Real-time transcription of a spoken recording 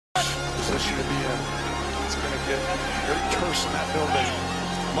position to be in. It's going to get very terse in that building.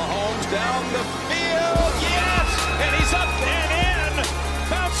 Mahomes down the field, yes! And he's up and in,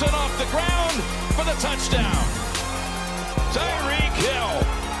 bouncing off the ground for the touchdown. Tyreek Hill.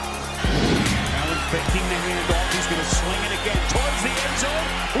 Allen faking the handoff. He's going to swing it again towards the end zone.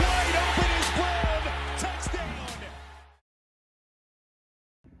 Wide open is Brown. Touchdown.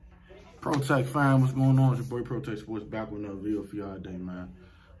 Protect fam, what's going on? It's your boy Protect Sports back with another video for y'all today, man.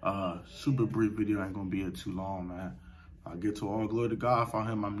 Super brief video, ain't gonna be here too long, man. I'll get to all glory to God. For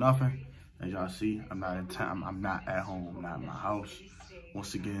him, I'm nothing. As y'all see, I'm not in town. I'm not at home. I'm not in my house.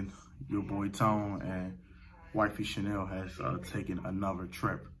 Once again, your boy Tone and wifey Chanel has taken another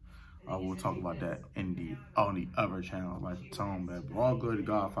trip. We'll talk about that in on the other channel, like Tone, man. But all glory to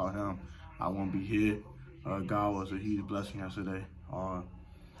God for him. I won't be here. God was a huge blessing yesterday.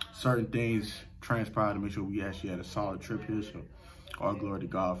 Certain things transpired to make sure we actually had a solid trip here. So all glory to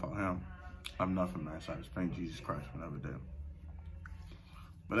God for him. I'm nothing, man. So I just thank Jesus Christ for another day.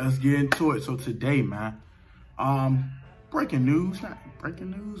 But let's get into it. So today, man, breaking news, not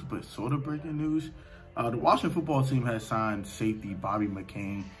breaking news, but sort of breaking news. The Washington football team has signed safety Bobby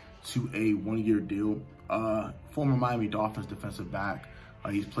McCain to a one-year deal. Former Miami Dolphins defensive back.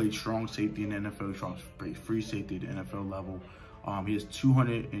 He's played strong safety in the NFL, strong free safety at the NFL level. He has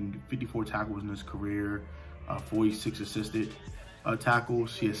 254 tackles in his career, 46 assisted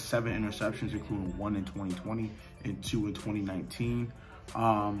tackles. He has 7 interceptions, including 1 in 2020 and 2 in 2019.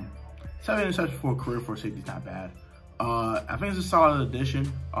 7 interceptions for a career for a safety is not bad. I think it's a solid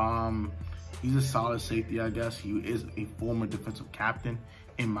addition. He's a solid safety, I guess. He is a former defensive captain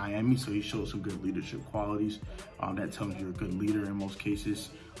in Miami, so he shows some good leadership qualities. That tells you you're a good leader in most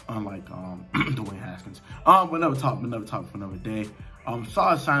cases, unlike Dwayne Haskins. But another topic for another day.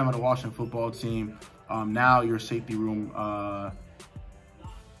 Solid signing by the Washington football team. Now your safety room,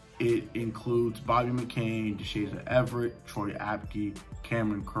 it includes Bobby McCain, Deshazor Everett, Troy Apke,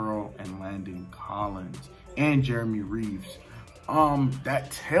 Cameron Curl, and Landon Collins, and Jeremy Reeves.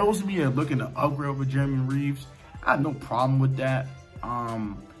 That tells me they're looking to upgrade over Jeremy Reeves. I have no problem with that.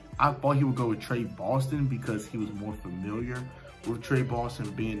 I thought he would go with Trey Boston because he was more familiar with Trey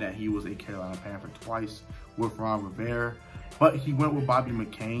Boston, being that he was a Carolina Panther twice with Ron Rivera. But he went with Bobby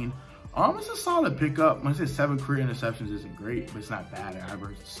McCain. It's a solid pickup. Like I said, 7 career interceptions isn't great, but it's not bad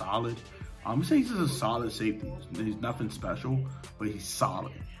either. It's solid. I'm saying he's just a solid safety. He's nothing special, but he's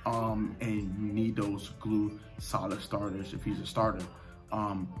solid. And you need those glue solid starters if he's a starter.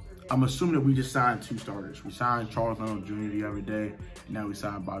 I'm assuming that we just signed 2 starters. We signed Charles Leno Jr. the other day, and now we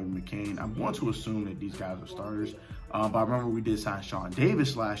signed Bobby McCain. I'm going to assume that these guys are starters. But I remember we did sign Sean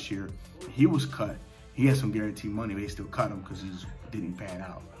Davis last year. He was cut. He had some guaranteed money, but they still cut him because he didn't pan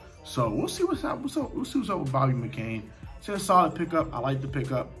out. So we'll see what's up. We'll see what's up with Bobby McCain. It's a solid pickup. I like the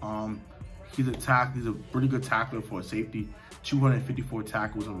pickup. He's a pretty good tackler for a safety. 254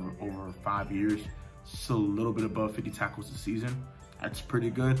 tackles over 5 years. Still a little bit above 50 tackles a season. That's pretty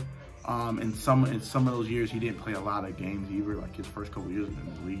good. In some of those years, he didn't play a lot of games either. Like his first couple years in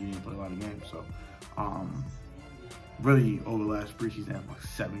the league, he didn't play a lot of games. So, really, over the last preseason, he had like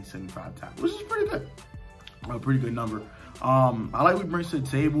 70, 75 tackles, which is pretty good. A pretty good number. I like what he brings to the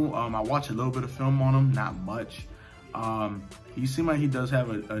table. I watched a little bit of film on him, not much. He seems like he does have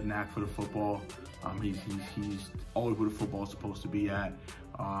a knack for the football. He's always where the football is supposed to be at.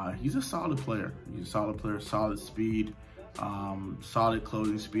 He's a solid player. He's a solid player, solid speed, solid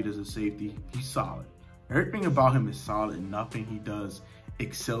closing speed as a safety. He's solid. Everything about him is solid, and nothing he does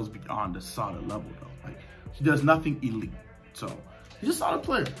excels beyond the solid level, though. Like, he does nothing elite. So he's a solid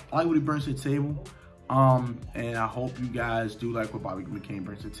player. I like what he brings to the table. And I hope you guys do like what Bobby McCain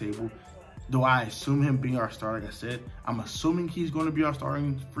brings to the table. Though I assume him being our starter, like I said, I'm assuming he's going to be our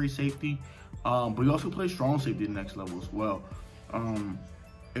starting free safety. But he also plays strong safety at the next level as well.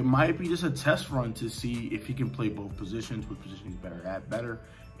 It might be just a test run to see if he can play both positions, which position he's better at better.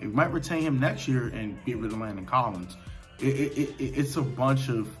 It might retain him next year and get rid of Landon Collins. It's a bunch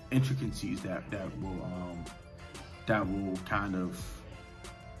of intricacies that will kind of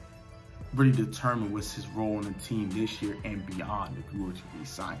really determine what's his role in the team this year and beyond if we were to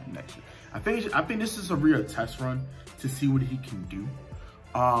re-sign him next year. I think this is a real test run to see what he can do.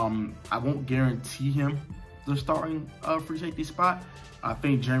 I won't guarantee him the starting free safety spot. I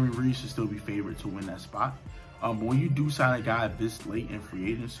think Jeremy Reeves should still be favored to win that spot. But when you do sign a guy this late in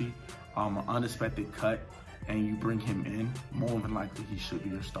free agency, an unexpected cut, and you bring him in, more than likely he should be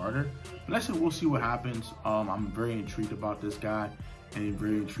your starter. But like I said, we'll see what happens. I'm very intrigued about this guy, and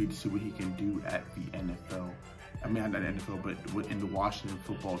very intrigued to see what he can do at the NFL. I mean, not the NFL, but in the Washington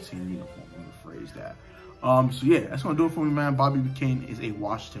football team uniform, let me phrase that. So yeah, that's gonna do it for me, man. Bobby McCain is a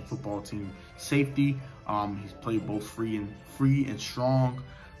Washington football team safety. He's played both free and strong.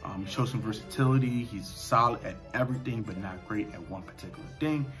 He shows some versatility. He's solid at everything, but not great at one particular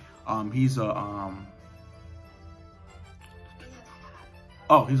thing. He's a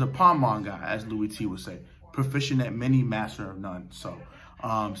he's a Palmon guy, as Louis T would say. Proficient at many, master of none. So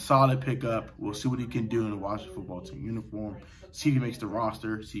solid pickup. We'll see what he can do in the Washington football team uniform. See if he makes the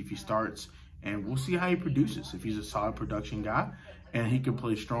roster. See if he starts. And we'll see how he produces. If he's a solid production guy and he can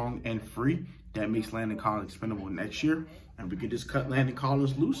play strong and free, that makes Landon Collins expendable next year. And we can just cut Landon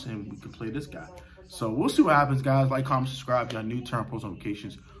Collins loose and we can play this guy. So we'll see what happens, guys. Like, comment, subscribe. If y'all new, turn post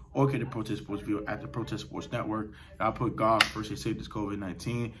notifications. Or get the Protest Sports video at the Protest Sports Network. Y'all put God first. They save this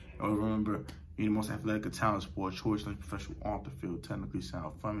COVID-19. And remember, you're the most athletic of talent, sport choice, like professional off the field, technically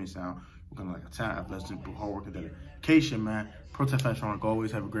sound, funny sound. We're gonna like a talent, athleticism, hard work, and dedication, man. Protest fans want to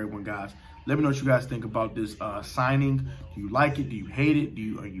always have a great one, guys. Let me know what you guys think about this signing. Do you like it? Do you hate it?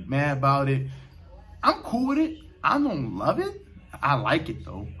 Are you mad about it? I'm cool with it. I don't love it. I like it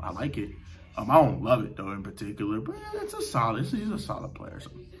though. I like it. I don't love it though in particular, but it's a solid. He's a solid player.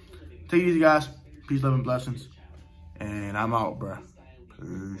 So take it easy, guys. Peace, love, and blessings. And I'm out, bruh.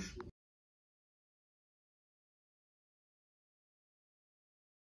 Peace.